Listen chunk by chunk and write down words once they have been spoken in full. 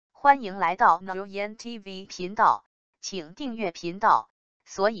欢迎来到 NhaUyenTV 频道，请订阅频道，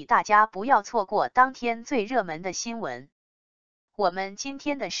所以大家不要错过当天最热门的新闻。我们今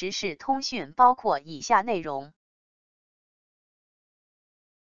天的时事通讯包括以下内容：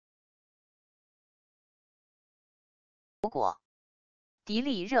迪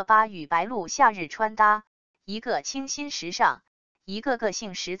丽热巴与白鹿夏日穿搭，一个清新时尚，一个个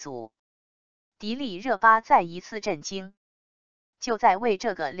性十足。迪丽热巴再一次震惊。就在为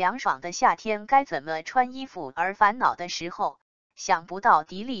这个凉爽的夏天该怎么穿衣服而烦恼的时候，想不到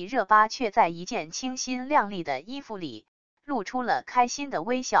迪丽热巴却在一件清新亮丽的衣服里，露出了开心的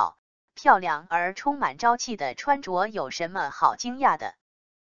微笑。漂亮而充满朝气的穿着有什么好惊讶的？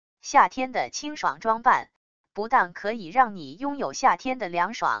夏天的清爽装扮，不但可以让你拥有夏天的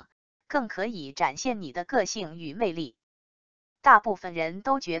凉爽，更可以展现你的个性与魅力。大部分人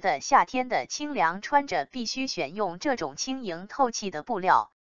都觉得夏天的清凉穿着必须选用这种轻盈透气的布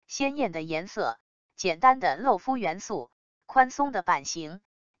料，鲜艳的颜色，简单的露肤元素，宽松的版型，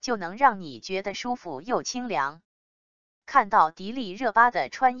就能让你觉得舒服又清凉。看到迪丽热巴的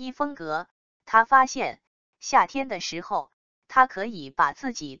穿衣风格，她发现夏天的时候，她可以把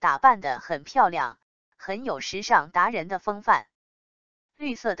自己打扮得很漂亮，很有时尚达人的风范。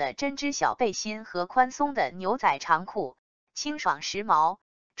绿色的针织小背心和宽松的牛仔长裤，清爽时髦，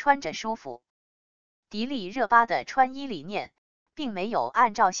穿着舒服。迪丽热巴的穿衣理念，并没有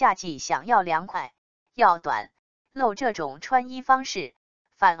按照夏季想要凉快、要短、露这种穿衣方式，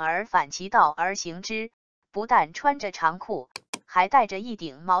反而反其道而行之，不但穿着长裤，还戴着一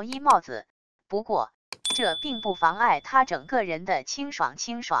顶毛衣帽子。不过，这并不妨碍她整个人的清爽。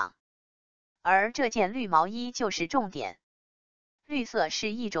而这件绿毛衣就是重点。绿色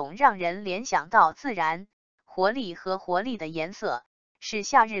是一种让人联想到自然、活力和活力的颜色，是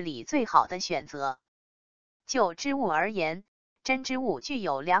夏日里最好的选择。就织物而言，针织物具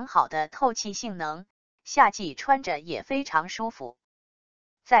有良好的透气性能，夏季穿着也非常舒服。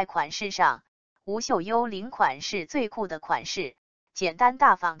在款式上，无袖幽领款是最酷的款式，简单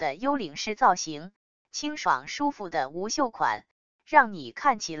大方的幽领式造型，清爽舒服的无袖款，让你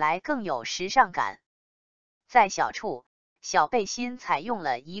看起来更有时尚感。在小处，小背心采用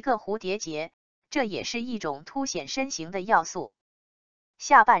了一个蝴蝶结，这也是一种凸显身形的要素。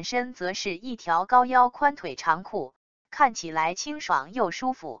下半身则是一条高腰宽腿长裤，看起来清爽又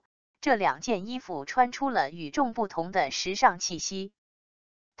舒服。这两件衣服穿出了与众不同的时尚气息。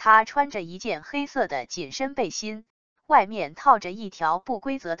她穿着一件黑色的紧身背心，外面套着一条不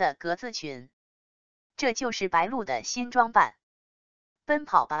规则的格子裙。这就是白鹿的新装扮。奔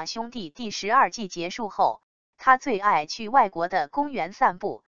跑吧兄弟第12季结束后，她最爱去外国的公园散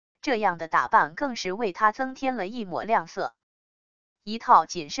步。这样的打扮更是为她增添了一抹亮色。一套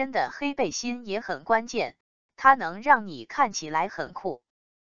紧身的黑背心也很关键，它能让你看起来很酷。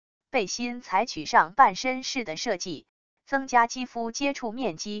背心采取上半身式的设计，增加肌肤接触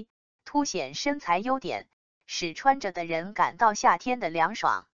面积，凸显身材优点，使穿着的人感到夏天的凉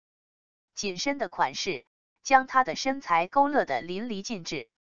爽。紧身的款式将她的身材勾勒得淋漓尽致。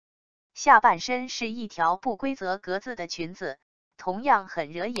下半身是一条不规则格子的裙子，同样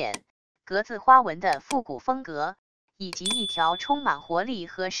很惹眼，格子花纹的复古风格，以及一条充满活力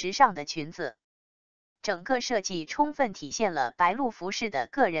和时尚的裙子。整个设计充分体现了白鹿服饰的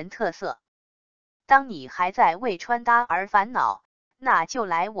个人特色。当你还在为穿搭而烦恼，那就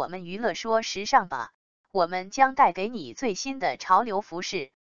来我们娱乐说时尚吧，我们将带给你最新的潮流服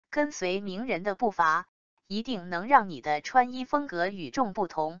饰，跟随名人的步伐，一定能让你的穿衣风格与众不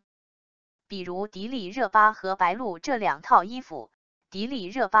同。比如迪丽热巴和白鹿这两套衣服，迪丽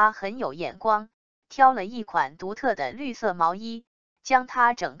热巴很有眼光，挑了一款独特的绿色毛衣，将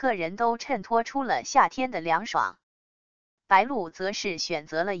她整个人都衬托出了夏天的凉爽。白鹿则是选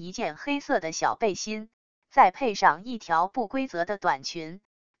择了一件黑色的小背心，再配上一条不规则的短裙，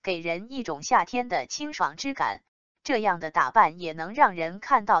给人一种夏天的清爽之感。这样的打扮也能让人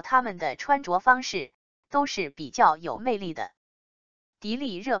看到他们的穿着方式都是比较有魅力的。迪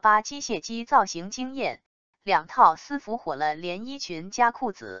丽热巴机械姬造型惊艳，两套私服火了连衣裙加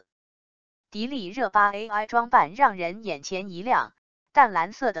裤子。迪丽热巴 AI 装扮让人眼前一亮，淡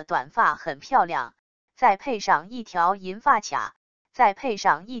蓝色的短发很漂亮，再配上一条银发卡，再配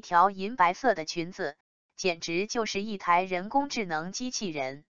上一条银白色的裙子，简直就是一台人工智能机器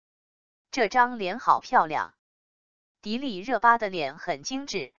人。这张脸好漂亮。迪丽热巴的脸很精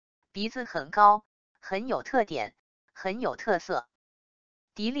致，鼻子很高，很有特点，很有特色。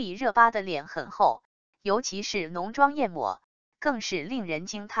迪丽热巴的脸很厚，尤其是浓妆艳抹，更是令人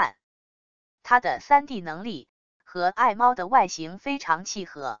惊叹。她的3D 能力和爱猫的外形非常契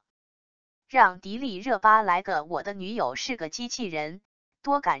合。让迪丽热巴来个我的女友是个机器人，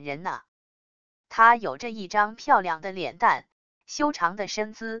多感人呐！她有着一张漂亮的脸蛋，修长的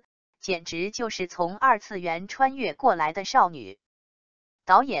身姿，简直就是从二次元穿越过来的少女。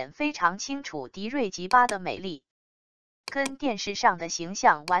导演非常清楚迪瑞吉巴的美丽，跟电视上的形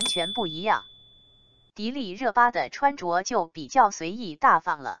象完全不一样。迪丽热巴的穿着就比较随意大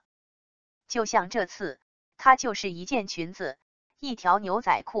方了，就像这次，她就是一件裙子，一条牛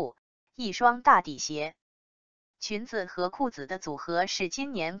仔裤，一双大底鞋。裙子和裤子的组合是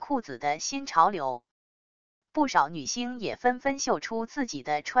今年裤子的新潮流，不少女星也纷纷秀出自己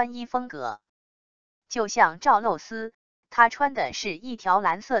的穿衣风格。就像赵露思，她穿的是一条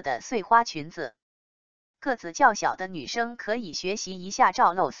蓝色的碎花裙子。个子较小的女生可以学习一下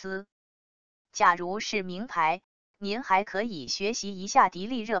赵露思。假如是名牌，您还可以学习一下迪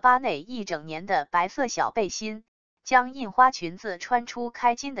丽热巴那一整年的白色小背心，将印花裙子穿出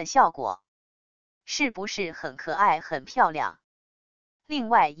开襟的效果，是不是很可爱很漂亮？另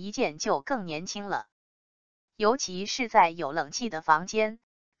外一件就更年轻了，尤其是在有冷气的房间，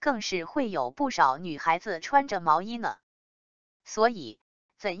更是会有不少女孩子穿着毛衣呢。所以，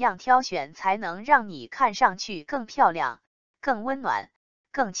怎样挑选才能让你看上去更漂亮、更温暖、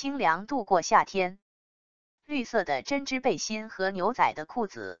更清凉度过夏天？绿色的针织背心和牛仔的裤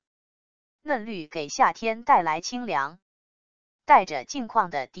子，嫩绿给夏天带来清凉。带着镜框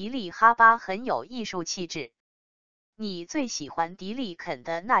的迪丽哈巴很有艺术气质。你最喜欢迪丽肯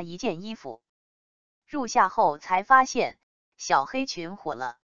的那一件衣服？入夏后才发现，小黑裙火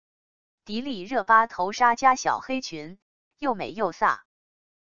了。迪丽热巴头纱加小黑裙，又美又飒。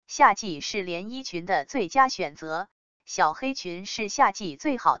夏季是连衣裙的最佳选择，小黑裙是夏季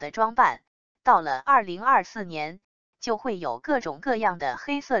最好的装扮。到了2024年，就会有各种各样的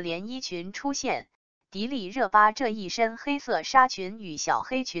黑色连衣裙出现。迪丽热巴这一身黑色纱裙与小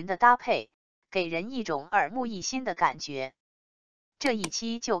黑裙的搭配，给人一种耳目一新的感觉。这一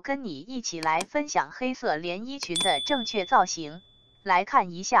期就跟你一起来分享黑色连衣裙的正确造型，来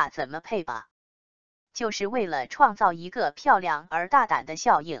看一下怎么配吧。就是为了创造一个漂亮而大胆的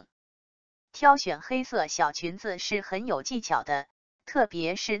效应。挑选黑色小裙子是很有技巧的，特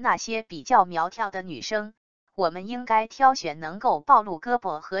别是那些比较苗条的女生，我们应该挑选能够暴露胳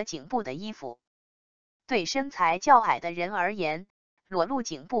膊和颈部的衣服。对身材较矮的人而言，裸露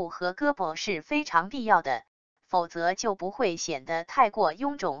颈部和胳膊是非常必要的，否则就不会显得太过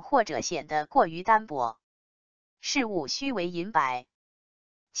臃肿或者显得过于单薄。事物须为银白。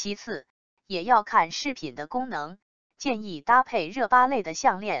其次，也要看饰品的功能，建议搭配热巴类的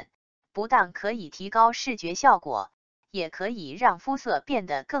项链，不但可以提高视觉效果，也可以让肤色变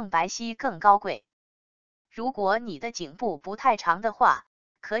得更白皙更高贵。如果你的颈部不太长的话，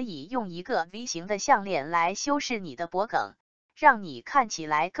可以用一个 V 型的项链来修饰你的脖梗，让你看起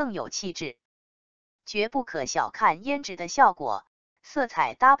来更有气质。绝不可小看胭脂的效果，色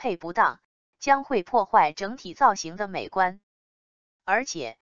彩搭配不当，将会破坏整体造型的美观。而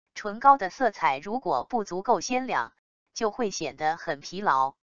且，唇膏的色彩如果不足够鲜亮，就会显得很疲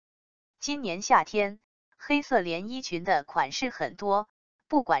劳。今年夏天，黑色连衣裙的款式很多，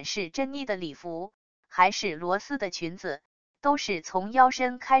不管是珍妮的礼服，还是罗斯的裙子，都是从腰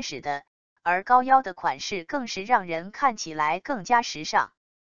身开始的，而高腰的款式更是让人看起来更加时尚。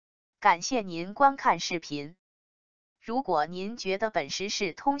感谢您观看视频。如果您觉得本时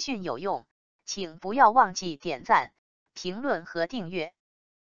事通讯有用，请不要忘记点赞、评论和订阅。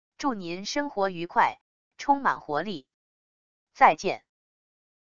祝您生活愉快，充满活力。再见。